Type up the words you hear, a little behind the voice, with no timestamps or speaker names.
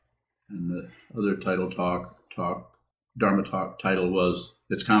And the other Dharma talk title was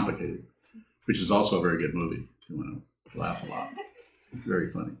It's Complicated, which is also a very good movie if you want to laugh a lot.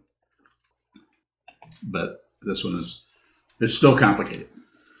 Very funny. But this one it's still complicated.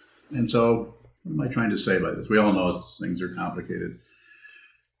 And so what am I trying to say by this? We all know things are complicated.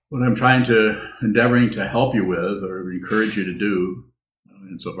 What I'm endeavoring to help you with or encourage you to do,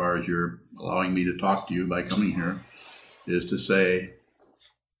 insofar as you're allowing me to talk to you by coming here, is to say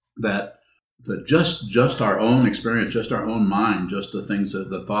that just our own experience, just our own mind, just the things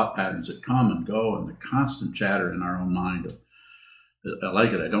the thought patterns that come and go, and the constant chatter in our own mind of, I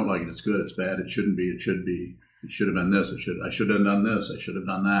like it, I don't like it, it's good, it's bad, it shouldn't be, it should be, it should have been this, I should have done this, I should have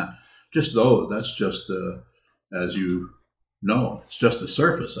done that. Just those, that's just, as you know, it's just the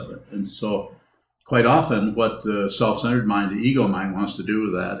surface of it. And so quite often what the self-centered mind, the ego mind, wants to do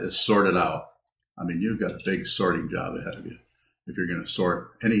with that is sort it out. I mean, you've got a big sorting job ahead of you if you're going to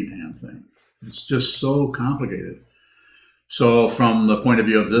sort any damn thing. It's just so complicated. So from the point of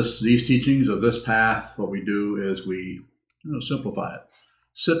view of these teachings, of this path, what we do is we simplify it.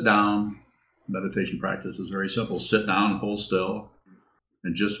 Sit down. Meditation practice is very simple. Sit down, hold still,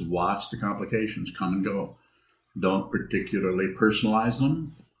 and just watch the complications come and go. Don't particularly personalize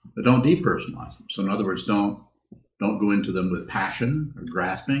them, but don't depersonalize them. So in other words, don't go into them with passion or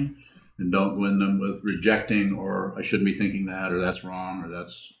grasping, and don't go in them with rejecting or I shouldn't be thinking that, or that's wrong, or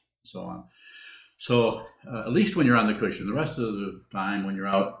that's so on. So at least when you're on the cushion, the rest of the time when you're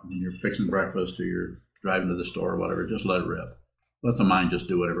out, when you're fixing breakfast or you're driving to the store or whatever, just let it rip. Let the mind just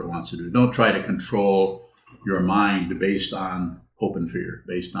do whatever it wants to do. Don't try to control your mind based on hope and fear,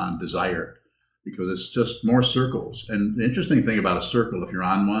 based on desire, because it's just more circles. And the interesting thing about a circle, if you're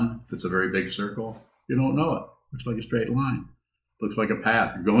on one, if it's a very big circle, you don't know it. It looks like a straight line. It looks like a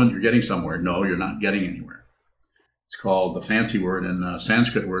path. You're getting somewhere. No, you're not getting anywhere. It's called, the fancy word and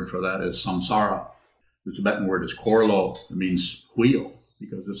Sanskrit word for that is samsara. The Tibetan word is korlo. It means wheel,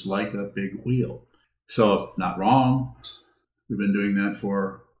 because it's like a big wheel. So, not wrong. We've been doing that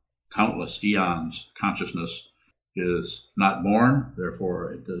for countless eons. Consciousness is not born,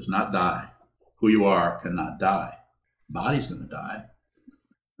 therefore it does not die. Who you are cannot die. Body's going to die.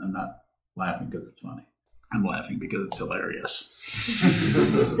 I'm not laughing because it's funny. I'm laughing because it's hilarious.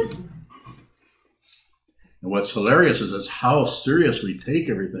 And what's hilarious is how serious we take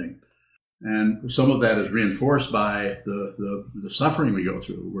everything. And some of that is reinforced by the suffering we go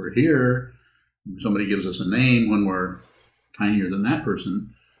through. We're here, somebody gives us a name when we're tinier than that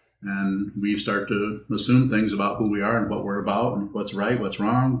person, and we start to assume things about who we are and what we're about and what's right, what's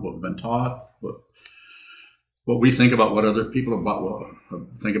wrong, what we've been taught, what we think about what other people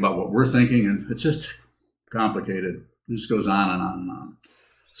think about what we're thinking, and it's just complicated. It just goes on and on and on.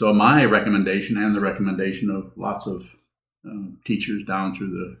 So my recommendation, and the recommendation of lots of teachers down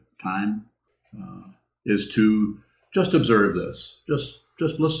through the time, is to just observe this.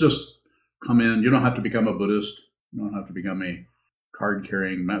 Let's just come in. You don't have to become a Buddhist. You don't have to become a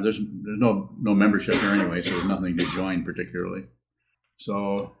card-carrying. There's no membership here anyway, so there's nothing to join particularly.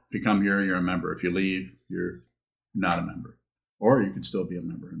 So if you come here, you're a member. If you leave, you're not a member. Or you could still be a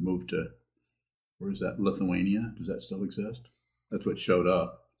member and move to, where is that, Lithuania? Does that still exist? That's what showed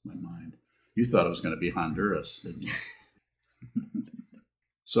up in my mind. You thought it was going to be Honduras, didn't you?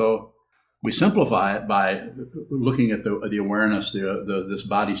 So we simplify it by looking at the awareness, this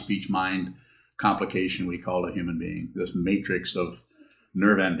body, speech, mind complication we call a human being, this matrix of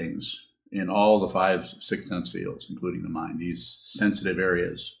nerve endings in all the 5 6 sense fields, including the mind, these sensitive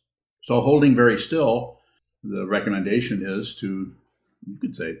areas. So holding very still, the recommendation is to, you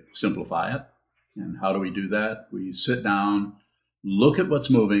could say, simplify it. And how do we do that? We sit down, look at what's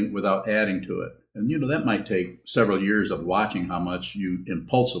moving without adding to it. And, that might take several years of watching how much you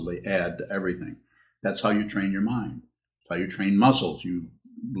impulsively add to everything. That's how you train your mind. It's how you train muscles. You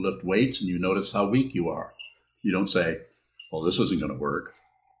lift weights and you notice how weak you are. You don't say, well, this isn't going to work.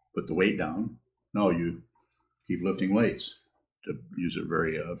 Put the weight down. No, you keep lifting weights. To use a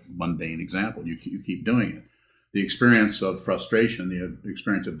very mundane example, you keep doing it. The experience of frustration, the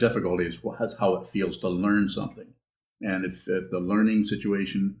experience of difficulty is how it feels to learn something. And if the learning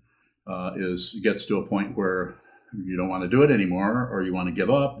situation gets to a point where you don't want to do it anymore, or you want to give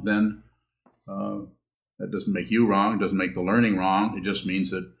up, then that doesn't make you wrong, doesn't make the learning wrong. It just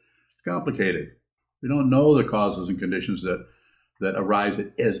means that it's complicated. We don't know the causes and conditions that arise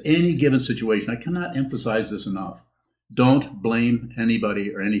as any given situation. I cannot emphasize this enough. Don't blame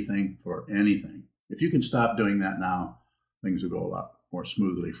anybody or anything for anything. If you can stop doing that now, things will go a lot more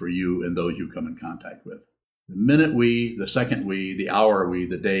smoothly for you and those you come in contact with. The minute the second the hour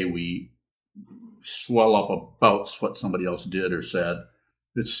the day we swell up about what somebody else did or said,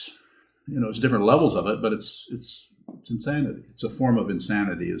 it's it's different levels of it, but it's insanity. It's a form of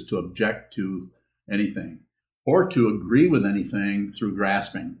insanity, is to object to anything or to agree with anything through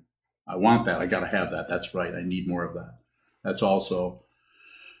grasping. I want that. I got to have that. That's right. I need more of that. That's also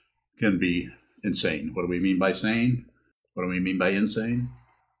can be insane. What do we mean by sane? What do we mean by insane?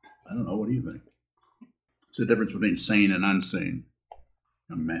 I don't know. What do you think? It's the difference between sane and unsane.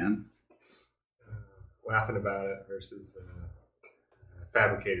 A man. Laughing about it versus a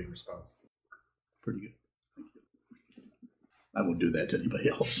fabricated response. Pretty good. I won't do that to anybody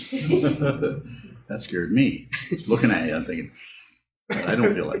else. That scared me. Just looking at you, I'm thinking, I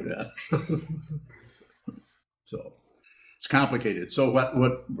don't feel like that. So it's complicated. So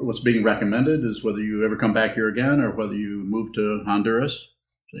what's being recommended is whether you ever come back here again or whether you move to Honduras.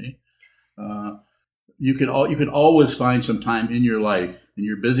 See, you can always find some time in your life, in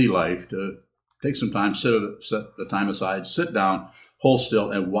your busy life, to take some time, set the time aside, sit down, hold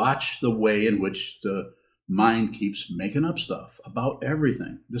still, and watch the way in which the mind keeps making up stuff about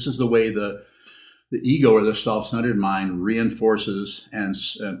everything. This is the way the ego, or the self-centered mind, reinforces and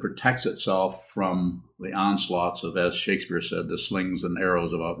protects itself from the onslaughts of, as Shakespeare said, the slings and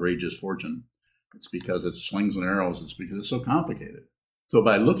arrows of outrageous fortune. It's because it's slings and arrows. It's because it's so complicated. So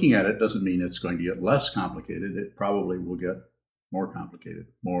by looking at it doesn't mean it's going to get less complicated. It probably will get more complicated,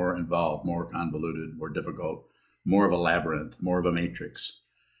 more involved, more convoluted, more difficult, more of a labyrinth, more of a matrix.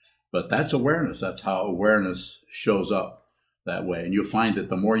 But that's awareness. That's how awareness shows up that way. And you'll find that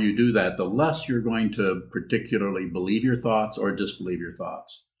the more you do that, the less you're going to particularly believe your thoughts or disbelieve your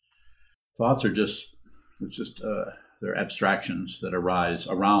thoughts. Thoughts are they're abstractions that arise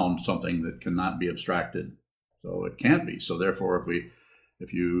around something that cannot be abstracted. So it can't be. So therefore,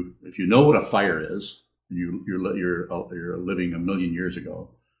 if you know what a fire is, you're living a million years ago,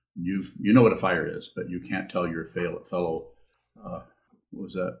 you know what a fire is, but you can't tell your fellow what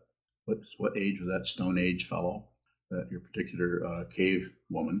was that? What age was that? Stone Age fellow, that your particular cave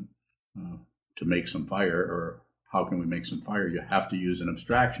woman, to make some fire, or how can we make some fire? You have to use an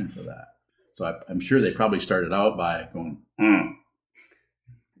abstraction for that. So I'm sure they probably started out by going,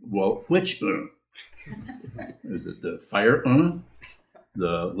 well, which is it? The fire?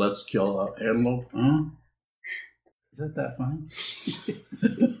 The let's kill an antelope? Is that funny?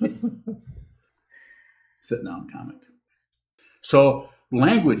 Sit down comic. So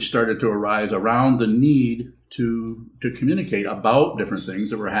language started to arise around the need to communicate about different things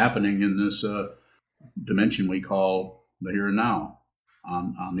that were happening in this dimension we call the here and now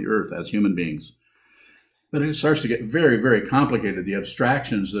on the earth as human beings. But it starts to get very, very complicated. The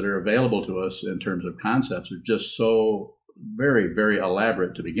abstractions that are available to us in terms of concepts are just so very, very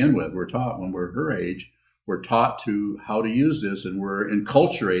elaborate to begin with. We're taught, when we're her age, we're taught to how to use this, and we're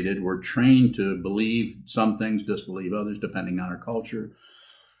enculturated. We're trained to believe some things, disbelieve others, depending on our culture,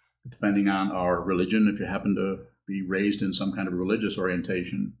 depending on our religion. If you happen to be raised in some kind of religious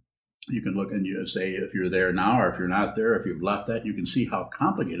orientation, you can look and you say if you're there now, or if you're not there, if you've left that, you can see how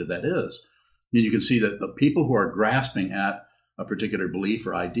complicated that is. And you can see that the people who are grasping at a particular belief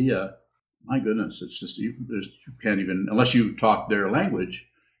or idea, my goodness, it's just you can't even, unless you talk their language,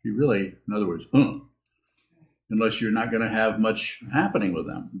 you really, in other words, unless you're not going to have much happening with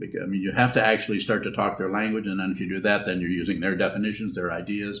them. Because, you have to actually start to talk their language, and then if you do that, then you're using their definitions, their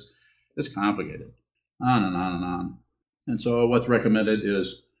ideas. It's complicated, on and on and on. And so what's recommended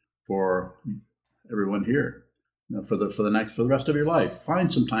is for everyone here, for the rest of your life,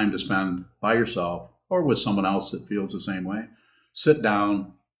 find some time to spend by yourself or with someone else that feels the same way. Sit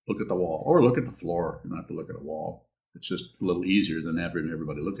down, look at the wall, or look at the floor. You don't have to look at a wall. It's just a little easier than having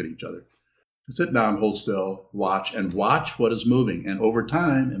everybody look at each other. Sit down, hold still, watch what is moving. And over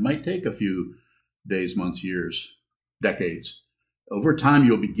time, it might take a few days, months, years, decades. Over time,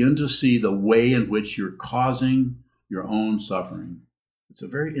 you'll begin to see the way in which you're causing your own suffering. It's a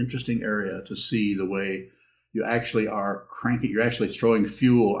very interesting area to see the way you actually are cranking, you're actually throwing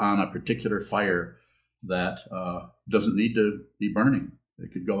fuel on a particular fire that doesn't need to be burning.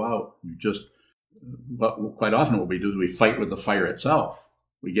 It could go out. But quite often what we do is we fight with the fire itself.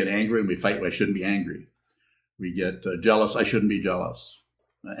 We get angry and we fight, I shouldn't be angry. We get jealous, I shouldn't be jealous.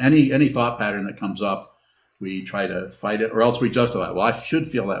 Any thought pattern that comes up, we try to fight it, or else we justify it. Well, I should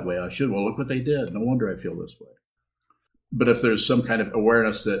feel that way. Well, look what they did. No wonder I feel this way. But if there's some kind of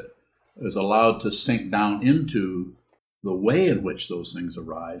awareness that is allowed to sink down into the way in which those things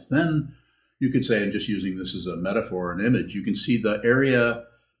arise, then you could say, and just using this as a metaphor, an image, you can see the area,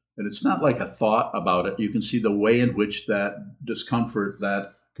 and it's not like a thought about it. You can see the way in which that discomfort,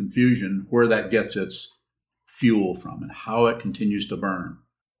 that confusion, where that gets its fuel from and how it continues to burn.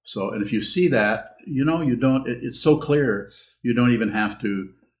 So, and if you see that, it's so clear, you don't even have to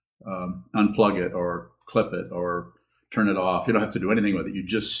unplug it or clip it or turn it off. You don't have to do anything with it. You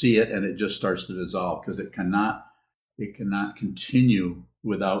just see it and it just starts to dissolve, because it cannot continue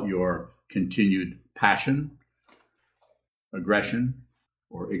without your continued passion, aggression,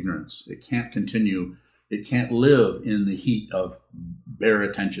 or ignorance. It can't continue. It can't live in the heat of bare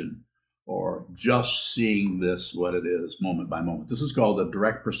attention or just seeing this, what it is, moment by moment. This is called the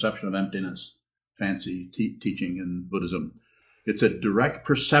direct perception of emptiness, fancy teaching in Buddhism. It's a direct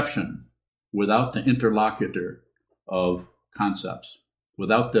perception without the interlocutor of concepts,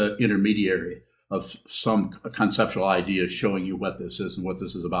 without the intermediary of some conceptual idea showing you what this is and what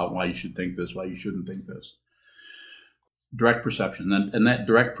this is about, why you should think this, why you shouldn't think this. Direct perception. And that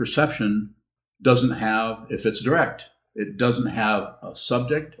direct perception doesn't have, if it's direct, it doesn't have a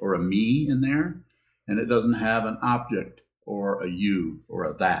subject or a me in there, and it doesn't have an object or a you or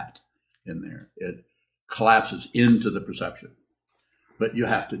a that in there. It collapses into the perception. But you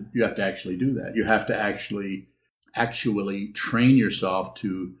have to actually do that. You have to actually train yourself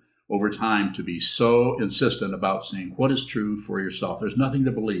to, over time, to be so insistent about saying what is true for yourself. There's nothing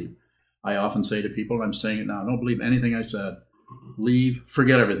to believe. I often say to people, and I'm saying it now, don't believe anything I said.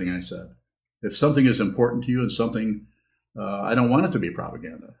 Forget everything I said. If something is important to you and something, I don't want it to be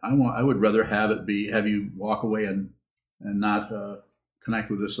propaganda. I would rather have you walk away and not connect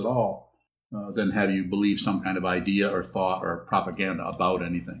with this at all, than have you believe some kind of idea or thought or propaganda about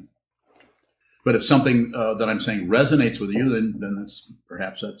anything. But if something that I'm saying resonates with you, then that's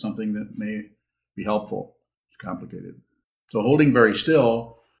something that may be helpful. It's complicated. So holding very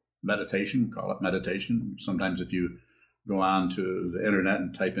still, meditation, call it meditation. Sometimes if you go on to the internet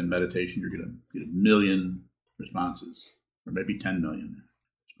and type in meditation, you're going to get 1 million responses, or maybe 10 million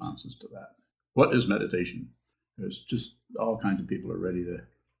responses to that. What is meditation? There's just all kinds of people are ready to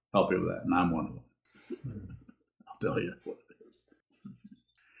help you with that, and I'm one of them. I'll tell you what it is.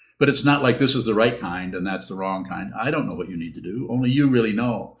 But it's not like this is the right kind and that's the wrong kind. I don't know what you need to do. Only you really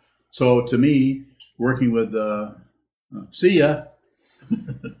know. So to me, working with see ya.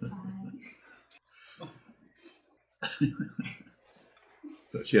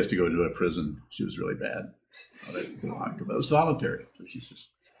 So she has to go into a prison. She was really bad. But it was voluntary. So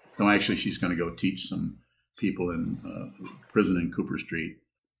she's going to go teach some people in prison in Cooper Street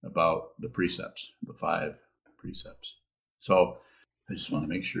about the precepts, the 5 precepts. So I just want to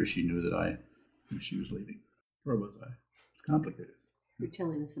make sure she knew that she was leaving. Where was I? It's complicated. You're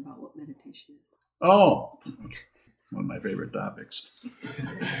telling us about what meditation is. Oh, one of my favorite topics.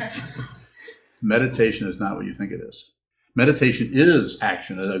 Meditation is not what you think it is. Meditation is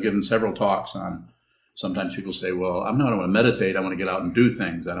action. I've given several talks on, sometimes people say, well, I'm not going to meditate. I want to get out and do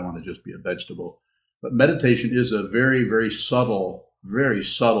things. I don't want to just be a vegetable. But meditation is a very, very subtle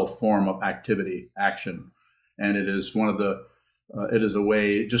form of action. And it is it is a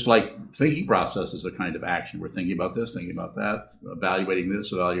way, just like thinking process is a kind of action. We're thinking about this, thinking about that, evaluating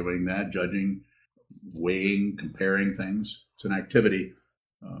this, evaluating that, judging, weighing, comparing things. It's an activity,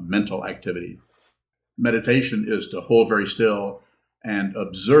 mental activity. Meditation is to hold very still and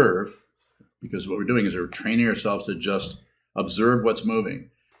observe, because what we're doing is we're training ourselves to just observe what's moving.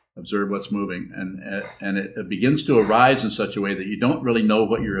 And it begins to arise in such a way that you don't really know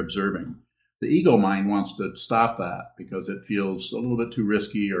what you're observing. The ego mind wants to stop that because it feels a little bit too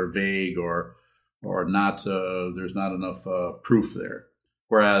risky or vague or not. There's not enough proof there.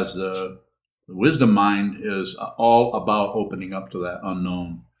 Whereas the wisdom mind is all about opening up to that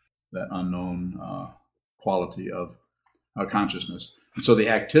unknown quality of consciousness. And so the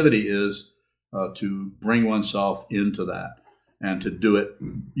activity is to bring oneself into that, and to do it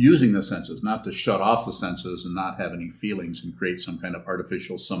using the senses, not to shut off the senses and not have any feelings and create some kind of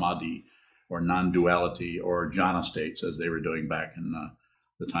artificial samadhi or non-duality or jhana states, as they were doing back in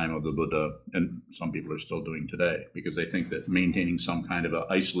the time of the Buddha, and some people are still doing today, because they think that maintaining some kind of an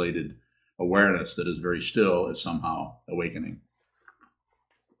isolated awareness that is very still is somehow awakening.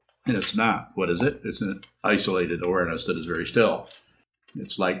 And it's not. What is it? It's an isolated awareness that is very still.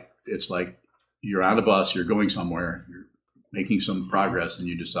 It's like you're on a bus, you're going somewhere, you're making some progress, and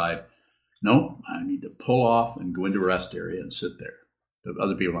you decide, no, I need to pull off and go into a rest area and sit there. The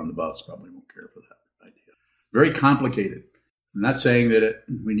other people on the bus probably won't care for that idea. Very complicated. I'm not saying that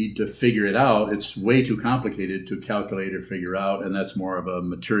we need to figure it out. It's way too complicated to calculate or figure out, and that's more of a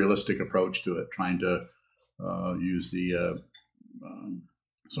materialistic approach to it, trying to use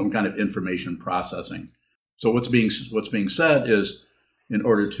some kind of information processing. So what's being said is, in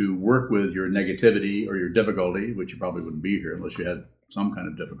order to work with your negativity or your difficulty, which you probably wouldn't be here unless you had some kind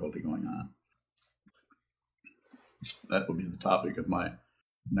of difficulty going on. That will be the topic of my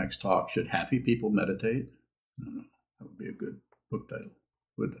next talk. Should happy people meditate? I don't know. That would be a good book title,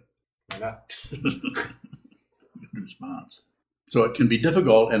 wouldn't it? Why not? Good response. So it can be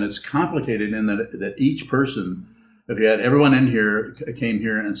difficult, and it's complicated in that each person, if you had everyone in here, came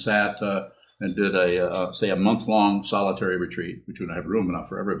here and sat and did a month-long solitary retreat, which would have room enough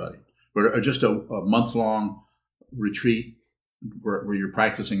for everybody, but just a month-long retreat where you're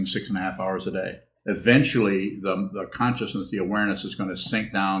practicing 6.5 hours a day. Eventually, the consciousness, the awareness is going to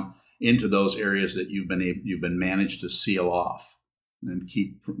sink down into those areas that you've been managed to seal off and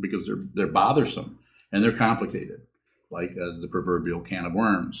keep, because they're bothersome and they're complicated, like as the proverbial can of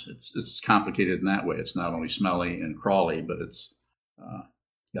worms. It's complicated in that way. It's not only smelly and crawly, but it's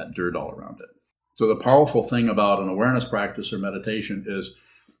got dirt all around it. So the powerful thing about an awareness practice or meditation is,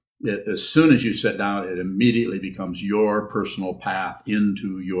 as soon as you sit down, it immediately becomes your personal path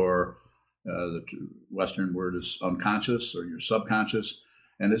into your, the Western word is unconscious or your subconscious.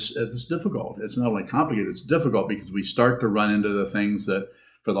 And it's difficult. It's not only complicated, it's difficult because we start to run into the things that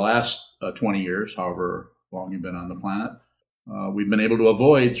for the last 20 years, however long you've been on the planet, we've been able to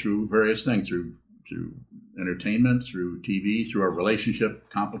avoid through various things, through entertainment, through TV, through our relationship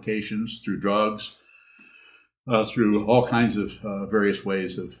complications, through drugs, through all kinds of various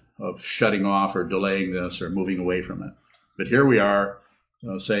ways of shutting off or delaying this or moving away from it. But here we are,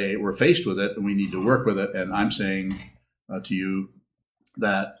 say we're faced with it and we need to work with it. And I'm saying to you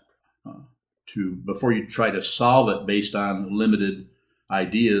that before you try to solve it based on limited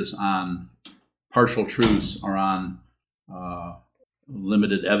ideas, on partial truths, or on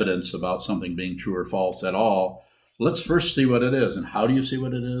limited evidence about something being true or false at all, let's first see what it is. And how do you see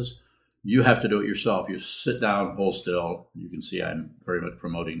what it is? You have to do it yourself. You sit down, hold still. You can see I'm very much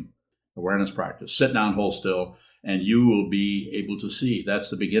promoting awareness practice. Sit down, hold still, and you will be able to see. That's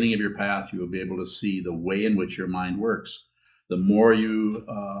the beginning of your path. You will be able to see the way in which your mind works. The more you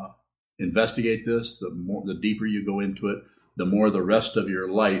investigate this, the deeper you go into it, the more the rest of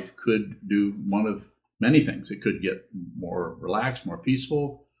your life could do one of many things. It could get more relaxed, more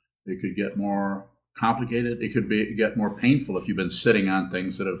peaceful. It could get more complicated. It could get more painful if you've been sitting on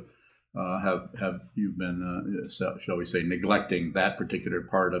things that have you've been, shall we say, neglecting that particular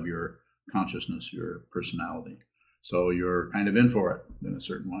part of your consciousness, your personality. So you're kind of in for it in a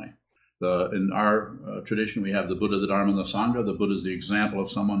certain way. In our tradition, we have the Buddha, the Dharma, and the Sangha. The Buddha is the example of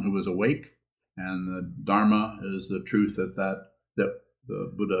someone who is awake, and the Dharma is the truth that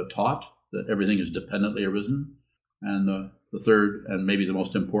the Buddha taught, that everything is dependently arisen. And the third, and maybe the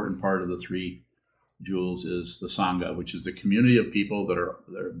most important part of the three jewels, is the Sangha, which is the community of people their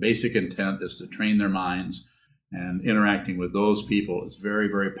basic intent is to train their minds, and interacting with those people is very,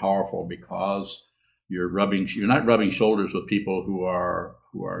 very powerful, because you're not rubbing shoulders with people who are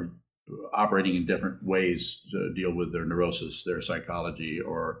operating in different ways to deal with their neurosis, their psychology,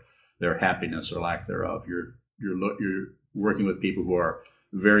 or their happiness or lack thereof. You're working with people who are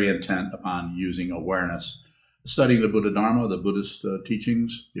very intent upon using awareness, studying the Buddha Dharma, the Buddhist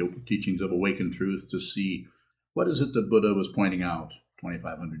teachings, the teachings of awakened truth, to see what is it the Buddha was pointing out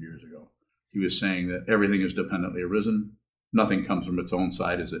 2,500 years ago. He was saying that everything is dependently arisen. Nothing comes from its own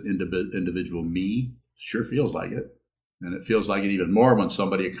side as an individual me. Sure feels like it. And it feels like it even more when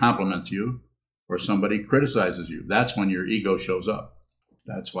somebody compliments you or somebody criticizes you. That's when your ego shows up.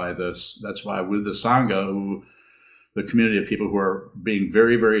 That's why with the Sangha, the community of people who are being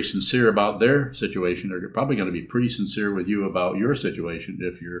very, very sincere about their situation, are probably going to be pretty sincere with you about your situation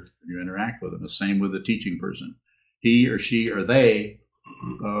if you interact with them. The same with the teaching person. He or she or they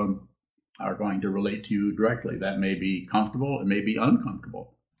are going to relate to you directly. That may be comfortable, it may be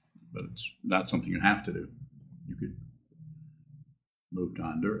uncomfortable, but it's not something you have to do. You could move to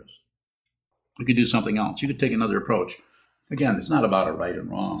Honduras. You could do something else. You could take another approach. Again, it's not about a right and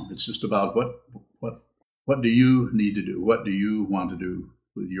wrong. It's just about what do you need to do? What do you want to do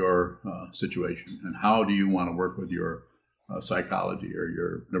with your situation? And how do you want to work with your psychology or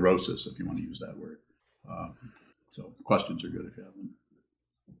your neurosis, if you want to use that word? So questions are good if you have them.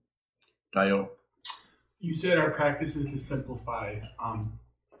 Tayo? You said our practice is to simplify,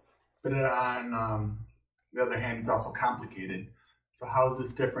 but on the other hand, it's also complicated. So how is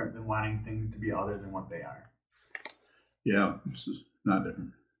this different than wanting things to be other than what they are? Yeah, this is not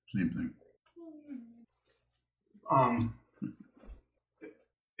different. Same thing.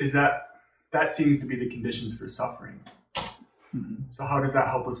 Is that seems to be the conditions for suffering. Mm-hmm. So how does that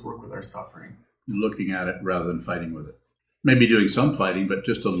help us work with our suffering? Looking at it rather than fighting with it. Maybe doing some fighting, but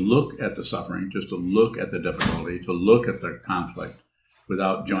just to look at the suffering, just to look at the difficulty, to look at the conflict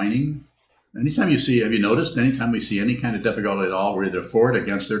without joining. Anytime you see, have you noticed, anytime we see any kind of difficulty at all, we're either for it,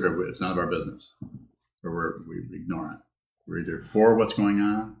 against it, or it's none of our business. Or we ignore it. We're either for what's going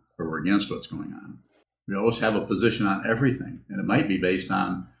on, or we're against what's going on. We always have a position on everything, and it might be based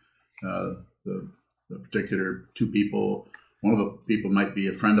on The particular two people, one of the people might be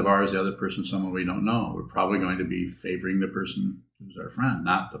a friend of ours, the other person someone we don't know. We're probably going to be favoring the person who's our friend,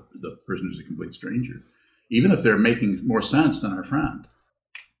 not the person who's a complete stranger, even if they're making more sense than our friend.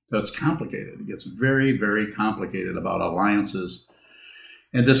 So it's complicated. It gets very, very complicated about alliances.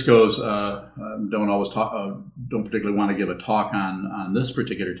 And this goes, don't particularly want to give a talk on this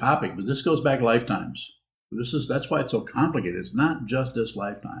particular topic, but this goes back lifetimes. That's why it's so complicated. It's not just this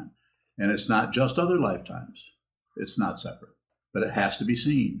lifetime, and it's not just other lifetimes. It's not separate, but it has to be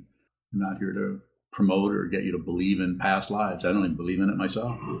seen. I'm not here to promote or get you to believe in past lives. I don't even believe in it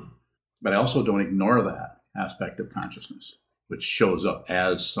myself. But I also don't ignore that aspect of consciousness, which shows up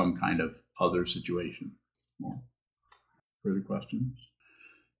as some kind of other situation. More further questions?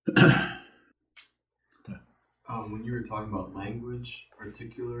 When you were talking about language,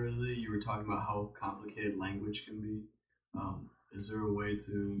 particularly, you were talking about how complicated language can be. Is there a way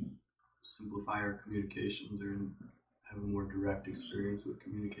to simplify our communications or have a more direct experience with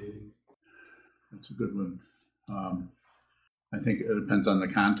communicating? That's a good one. I think it depends on the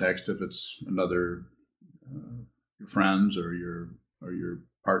context. If it's another your friends or your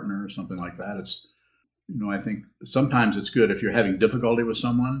partner or something like that, I think sometimes it's good if you're having difficulty with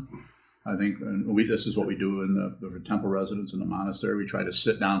someone. I think this is what we do in the temple residence in the monastery. We try to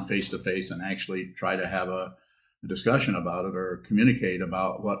sit down face to face and actually try to have a discussion about it or communicate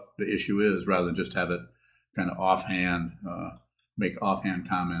about what the issue is, rather than just have it kind of offhand, make offhand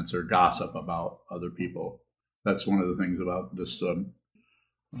comments or gossip about other people. That's one of the things about this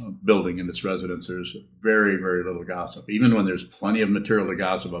building in this residence. There's very, very little gossip, even when there's plenty of material to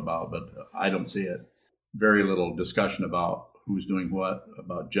gossip about, but I don't see it. Very little discussion about who's doing what,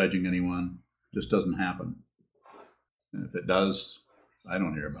 about judging anyone. Just doesn't happen. And if it does, I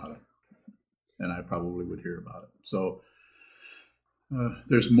don't hear about it. And I probably would hear about it. So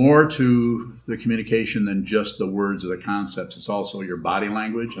there's more to the communication than just the words or the concepts. It's also your body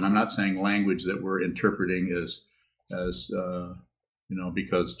language. And I'm not saying language that we're interpreting as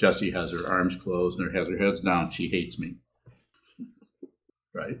because Jessie has her arms closed and has her head down, she hates me.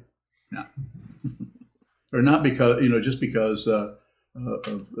 Right? Yeah. Or not because, just because of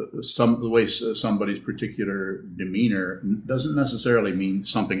the way somebody's particular demeanor doesn't necessarily mean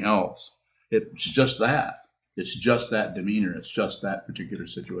something else. It's just that. It's just that demeanor. It's just that particular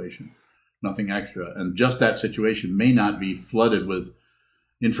situation. Nothing extra. And just that situation may not be flooded with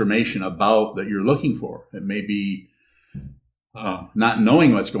information about that you're looking for. It may be not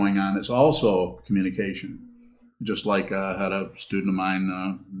knowing what's going on. It's also communication. Just like I had a student of mine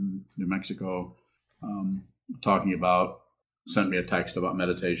in New Mexico sent me a text about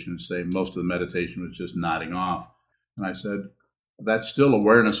meditation and say most of the meditation was just nodding off. And I said, that's still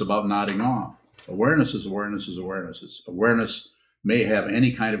awareness about nodding off. Awareness is awareness is awareness. Awareness may have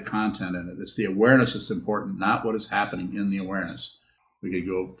any kind of content in it. It's the awareness that's important, not what is happening in the awareness. We could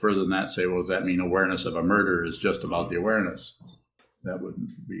go further than that and say, well, does that mean awareness of a murder is just about the awareness? That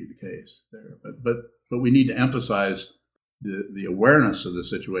wouldn't be the case there. But we need to emphasize the awareness of the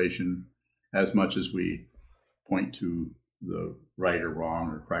situation as much as we point to the right or wrong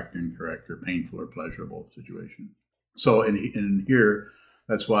or correct, incorrect, or painful or pleasurable situation. So in here,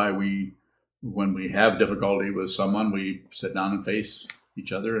 that's why when we have difficulty with someone, we sit down and face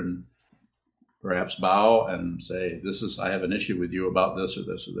each other and perhaps bow and say, I have an issue with you about this or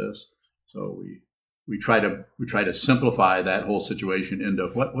this or this. So we try to simplify that whole situation into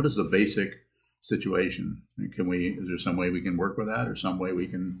what is the basic situation? And is there some way we can work with that, or some way we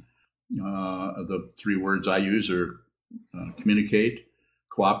can the three words I use are communicate,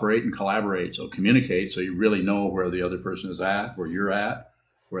 cooperate, and collaborate. So communicate, so you really know where the other person is at, where you're at,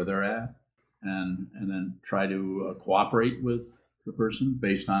 where they're at, and then try to cooperate with the person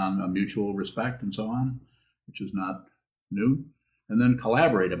based on a mutual respect and so on, which is not new. And then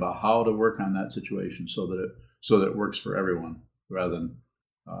collaborate about how to work on that situation so that it works for everyone, rather than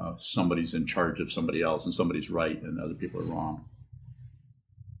somebody's in charge of somebody else and somebody's right and other people are wrong.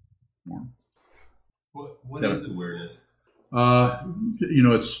 More. What is awareness?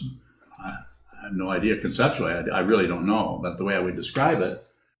 It's I have no idea conceptually. I really don't know, but the way I would describe it,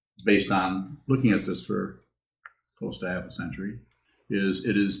 based on looking at this for close to half a century, is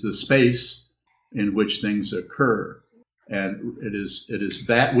the space in which things occur, and it is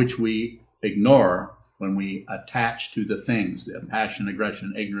that which we ignore when we attach to the things, the passion,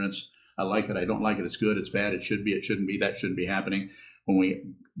 aggression, ignorance. I like it, I don't like it, it's good, it's bad, it should be, it shouldn't be, that shouldn't be happening. When we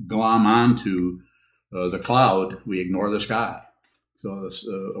glom onto the cloud, we ignore the sky. So this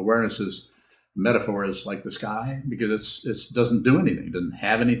awareness metaphor is like the sky, because it doesn't do anything. It doesn't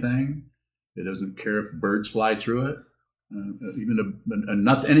have anything. It doesn't care if birds fly through it.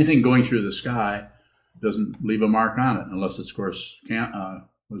 Anything going through the sky doesn't leave a mark on it, unless it's, of course,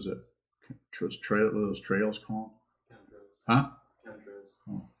 those trails called? Huh?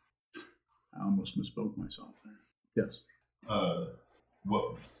 Oh, I almost misspoke myself there. Yes.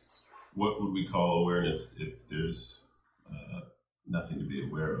 What would we call awareness if there's nothing to be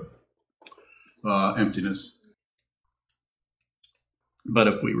aware of? Emptiness. But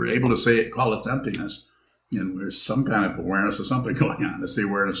if we were able to call it emptiness, and there's some kind of awareness of something going on, it's the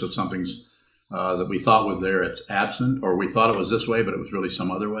awareness of something's that we thought was there, it's absent, or we thought it was this way, but it was really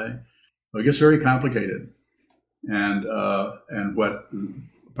some other way. It gets very complicated. And what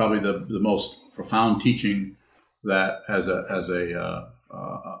probably the most profound teaching that as a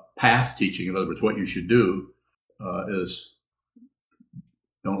path teaching, in other words, what you should do is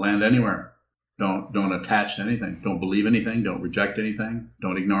don't land anywhere. Don't attach to anything. Don't believe anything. Don't reject anything.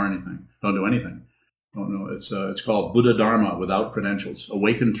 Don't ignore anything. Don't do anything. Don't know. It's called Buddha Dharma without credentials.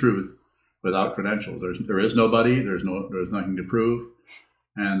 Awakened truth without credentials. There is nobody. There's nothing to prove,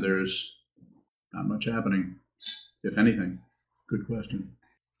 and there's not much happening, if anything. Good question.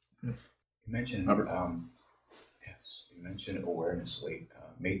 Yes. You mentioned Robert. Yes, you mentioned awareness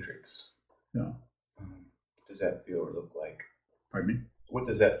matrix. Yeah. What does that feel or look like? Pardon me? What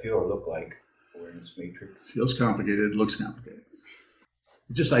does that feel or look like? Awareness matrix. Feels complicated. Looks complicated.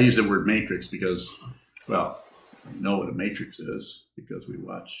 I use the word matrix because, well, I know what a matrix is because we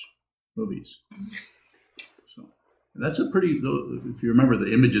watch movies. So that's a pretty. If you remember,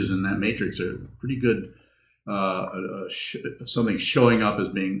 the images in that matrix are pretty good. Something showing up as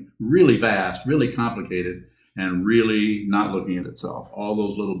being really vast, really complicated, and really not looking at itself. All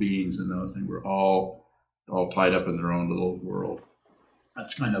those little beings and those things were all tied up in their own little world.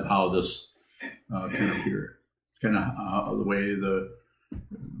 That's kind of how this came up here. It's kind of the way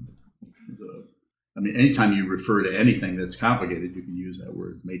anytime you refer to anything that's complicated, you can use that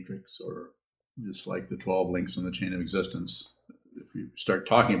word matrix, or just like the 12 links in the chain of existence. If you start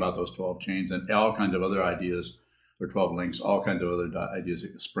talking about those 12 chains and all kinds of other ideas, or 12 links, all kinds of other ideas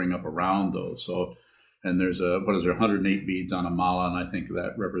that spring up around those. So, and there's 108 beads on a mala, and I think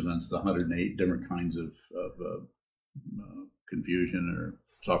that represents the 108 different kinds of confusion or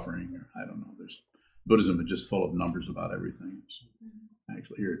suffering, or I don't know. Buddhism is just full of numbers about everything. It's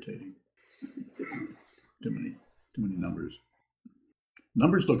actually irritating. Too many numbers.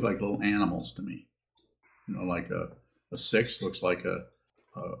 Numbers look like little animals to me. Like a 6 looks like a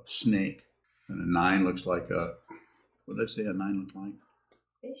snake, and a 9 looks like what did I say a 9 looked like?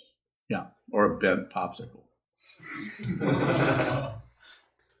 Fish? Yeah, or a bent popsicle.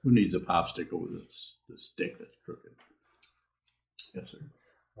 Who needs a popsicle with a stick that's crooked? Yes, sir.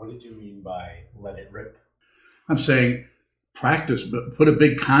 What did you mean by let it rip? I'm saying practice, but put a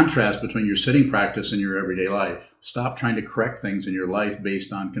big contrast between your sitting practice and your everyday life. Stop trying to correct things in your life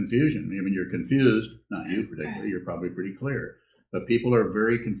based on confusion. I mean, you're confused, not you particularly, you're probably pretty clear. But people are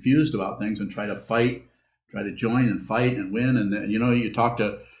very confused about things and try to join and fight and win. And you talk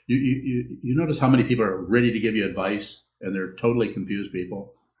to, you notice how many people are ready to give you advice, and they're totally confused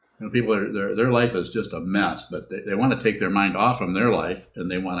people. People their life is just a mess, but they want to take their mind off from their life, and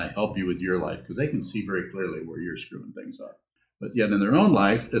they want to help you with your life because they can see very clearly where you're screwing things up. But yet in their own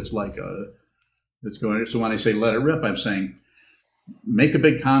life, it's like it's going. So when I say let it rip, I'm saying make a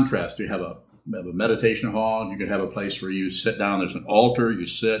big contrast. You have a meditation hall. You could have a place where you sit down. There's an altar. You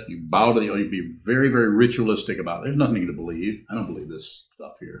sit. You bow to the. You be very, very ritualistic about it. There's nothing to believe. I don't believe this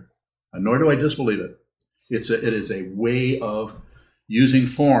stuff here, nor do I disbelieve it. It is a way of using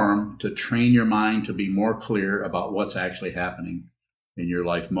form to train your mind to be more clear about what's actually happening in your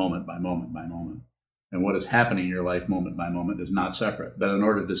life moment by moment by moment. And what is happening in your life moment by moment is not separate. But in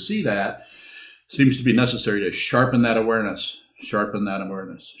order to see that, it seems to be necessary to sharpen that awareness, so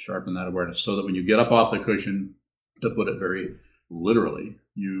that when you get up off the cushion, to put it very literally,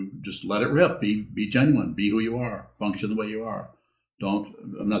 you just let it rip, be genuine, be who you are, function the way you are.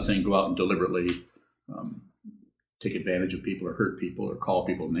 I'm not saying go out and deliberately take advantage of people or hurt people or call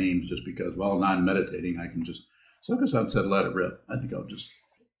people names just because, well, now I'm meditating, I can just, Sokuzan said, let it rip. I think I'll just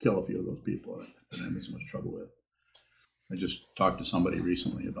kill a few of those people I didn't have so much trouble with. I just talked to somebody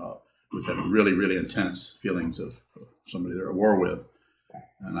recently who's having really, really intense feelings of somebody they're at war with.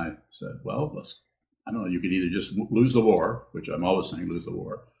 And I said, well, I don't know, you could either just lose the war, which I'm always saying lose the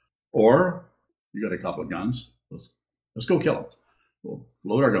war, or you got a couple of guns, let's go kill them. We'll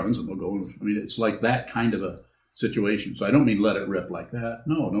load our guns and we'll go. I mean, it's like that kind of a situation. So I don't mean let it rip like that.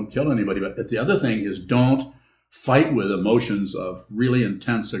 No, don't kill anybody. But the other thing is don't fight with emotions of really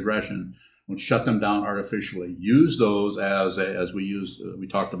intense aggression. Don't shut them down artificially. Use those as we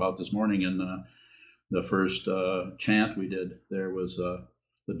talked about this morning in The first chant we did there was the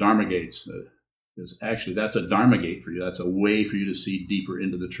Dharma gates. That's a Dharma gate for you. That's a way for you to see deeper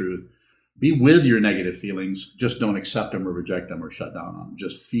into the truth. Be with your negative feelings. Just don't accept them or reject them or shut down on them.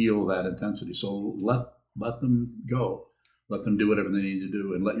 Just feel that intensity. So let them go. Let them do whatever they need to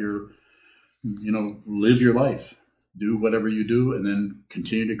do, and live your life. Do whatever you do, and then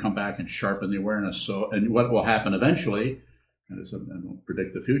continue to come back and sharpen the awareness. And what will happen eventually, and I don't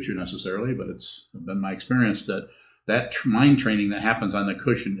predict the future necessarily, but it's been my experience that mind training that happens on the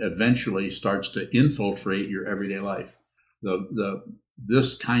cushion eventually starts to infiltrate your everyday life.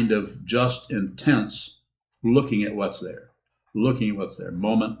 This kind of just intense looking at what's there,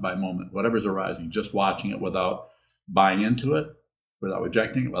 moment by moment, whatever's arising, just watching it without buying into it, without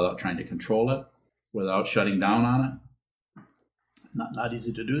rejecting it, without trying to control it, without shutting down on it. Not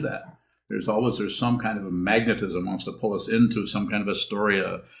easy to do that. There's some kind of a magnetism wants to pull us into some kind of a story,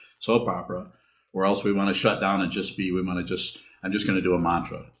 a soap opera, or else we want to shut down and I'm just going to do a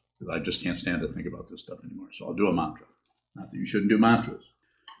mantra because I just can't stand to think about this stuff anymore. So I'll do a mantra. Not that you shouldn't do mantras,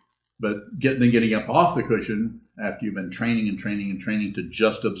 but getting up off the cushion after you've been training to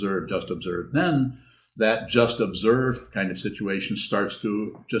just observe. Then that just observe kind of situation starts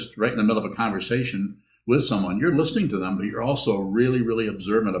to just right in the middle of a conversation with someone. You're listening to them, but you're also really, really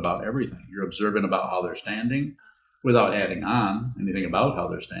observant about everything. You're observant about how they're standing without adding on anything about how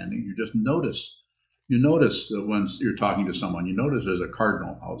they're standing. You just notice. You notice that when you're talking to someone, you notice there's a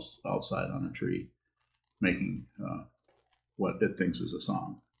cardinal outside on a tree making what it thinks is a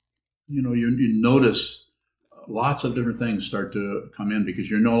song. You notice lots of different things start to come in because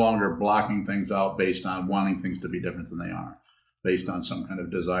you're no longer blocking things out based on wanting things to be different than they are, based on some kind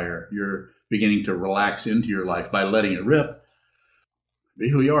of desire. You're beginning to relax into your life by letting it rip. Be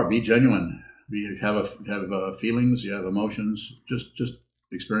who you are. Be genuine. Have feelings. You have emotions. Just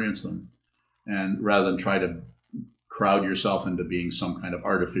experience them, and rather than try to crowd yourself into being some kind of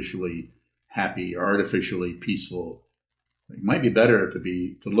artificially happy or artificially peaceful. It might be better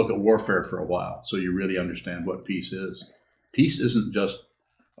to look at warfare for a while so you really understand what peace is. Peace isn't just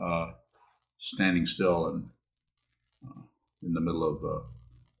standing still and in the middle of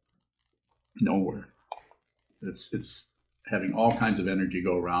nowhere. It's having all kinds of energy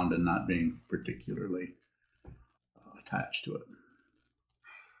go around and not being particularly attached to it.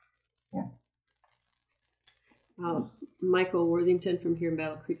 Michael Worthington from here in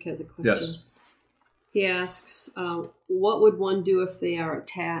Battle Creek has a question. Yes. He asks, what would one do if they are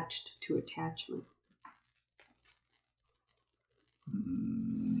attached to attachment?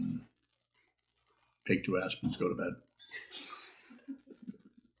 Take 2 aspirins, go to bed.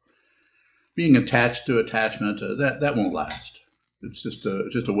 Being attached to attachment, that won't last. It's just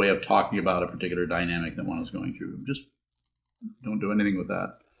a way of talking about a particular dynamic that one is going through. Just don't do anything with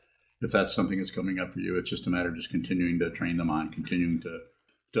that. If that's something that's coming up for you, it's just a matter of just continuing to train the mind, continuing to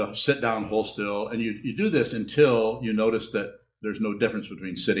sit down, hold still. And you do this until you notice that there's no difference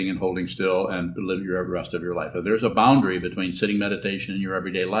between sitting and holding still and live your rest of your life. If there's a boundary between sitting meditation and your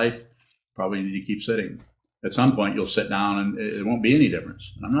everyday life, probably need to keep sitting. At some point, you'll sit down and it won't be any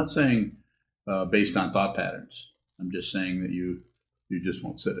difference. And I'm not saying based on thought patterns. I'm just saying that you just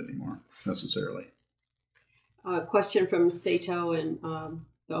won't sit anymore necessarily. Question from Sato in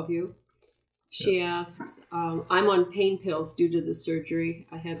Bellevue. She asks, I'm on pain pills due to the surgery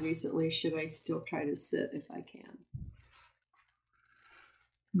I had recently. Should I still try to sit if I can?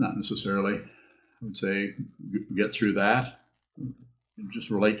 Not necessarily. I would say get through that. Just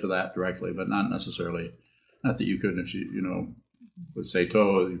relate to that directly, but not necessarily. Not that you couldn't, if with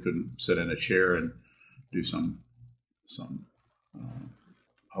Sato, you couldn't sit in a chair and do some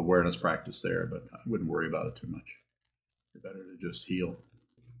awareness practice there, but I wouldn't worry about it too much. It's better to just heal.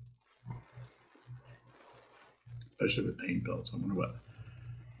 Especially with pain pills. I wonder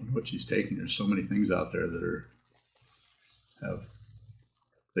what she's taking. There's so many things out there that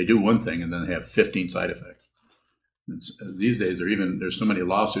they do one thing and then they have 15 side effects. These days, there's so many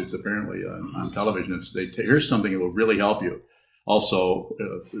lawsuits apparently on television. Here's something that will really help you. Also,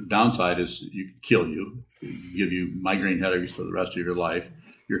 the downside is kill you, give you migraine headaches for the rest of your life.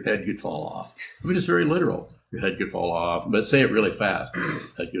 Your head could fall off. I mean, it's very literal. Your head could fall off, but say it really fast.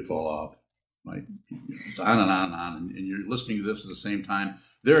 Head could fall off. It's on and on and on, and you're listening to this at the same time.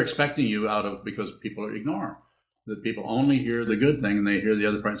 They're expecting you because people ignore. That people only hear the good thing and they hear the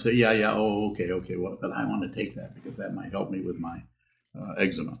other part and say, yeah, okay, well, but I want to take that because that might help me with my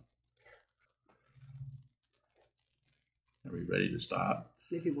eczema. Are we ready to stop?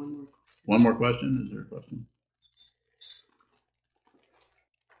 Maybe one more. One more question? Is there a question?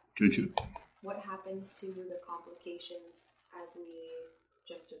 Choo-choo. What happens to the complications as we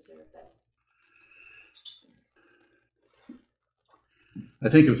just observe them? I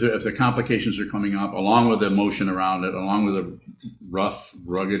think if the complications are coming up, along with the emotion around it, along with the rough,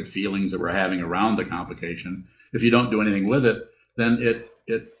 rugged feelings that we're having around the complication, if you don't do anything with it, then it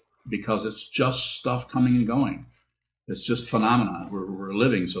because it's just stuff coming and going. It's just phenomena. We're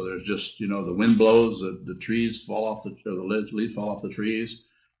living, so there's just, the wind blows, the trees fall off the leaves fall off the trees,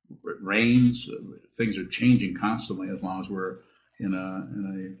 it rains, things are changing constantly as long as we're in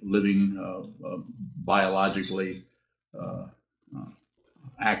a living, biologically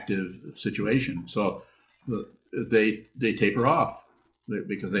active situation. So they taper off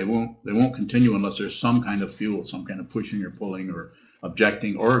because they won't continue unless there's some kind of fuel, some kind of pushing or pulling or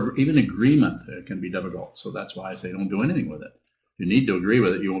objecting, or even agreement. It can be difficult. So that's why I say don't do anything with it. You need to agree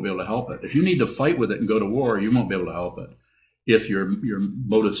with it. You won't be able to help it. If you need to fight with it and go to war, you won't be able to help it. If your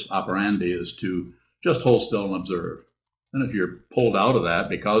modus operandi is to just hold still and observe. And if you're pulled out of that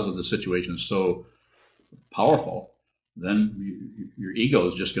because of the situation so powerful, then your ego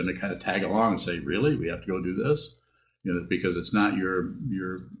is just going to kind of tag along and say, really, we have to go do this? Because it's not your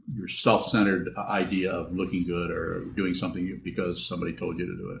self-centered idea of looking good or doing something because somebody told you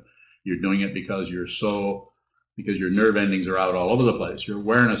to do it. You're doing it because because your nerve endings are out all over the place. Your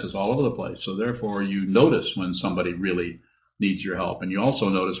awareness is all over the place. So therefore, you notice when somebody really needs your help, and you also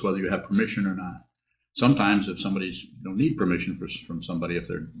notice whether you have permission or not. Sometimes, if you don't need permission from somebody, if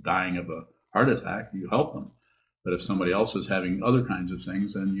they're dying of a heart attack, you help them. But if somebody else is having other kinds of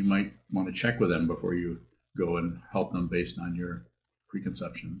things, then you might want to check with them before you go and help them based on your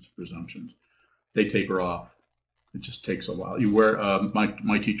preconceptions, presumptions. They taper off. It just takes a while. You wear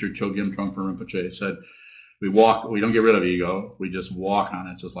my teacher Chogyam Trungpa Rinpoche said, we don't get rid of ego. We just walk on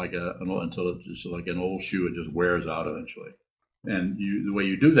it, just like until it's just like an old shoe. It just wears out eventually. And the way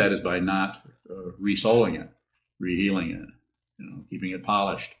you do that is by not resoling it, rehealing it, keeping it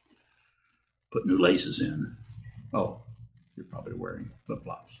polished. Put new laces in. Oh, you're probably wearing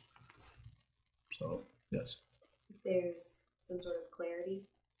flip-flops. So, yes. If there's some sort of clarity,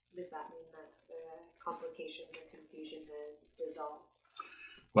 does that mean that the complications or confusion has dissolved?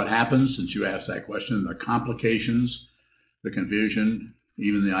 What happens, since you asked that question, the complications, the confusion,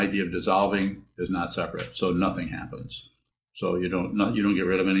 even the idea of dissolving is not separate. So nothing happens. So you don't get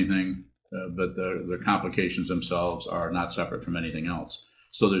rid of anything, but the complications themselves are not separate from anything else.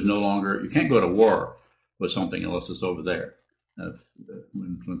 So there's no longer, you can't go to war with something unless it's over there.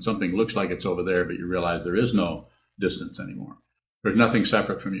 When something looks like it's over there, but you realize there is no distance anymore. There's nothing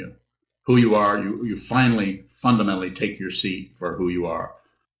separate from you. Who you are, you finally, fundamentally take your seat for who you are.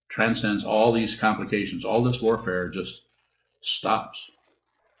 Transcends all these complications. All this warfare just stops.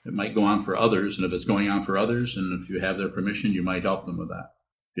 It might go on for others, and if it's going on for others, and if you have their permission, you might help them with that.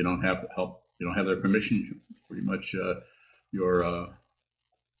 If you don't have help, you don't have their permission, pretty much your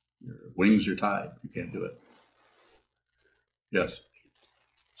wings are tied. You can't do it. Yes.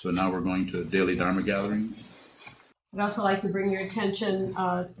 So now we're going to a daily Dharma gathering. I'd also like to bring your attention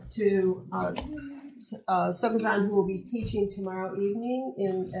to Sokuzan, who will be teaching tomorrow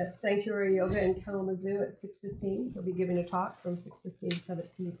evening at Sanctuary Yoga in Kalamazoo at 6:15. He'll be giving a talk from 6:15 to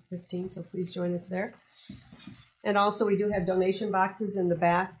 7:15, so please join us there. And also, we do have donation boxes in the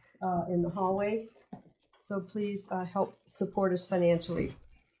back in the hallway, so please help support us financially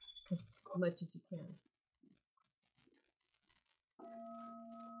as much as you can.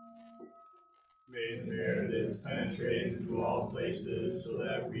 May the merit penetrate into all places so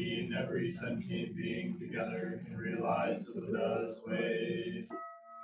that we and every sentient being together can realize the Buddha's way.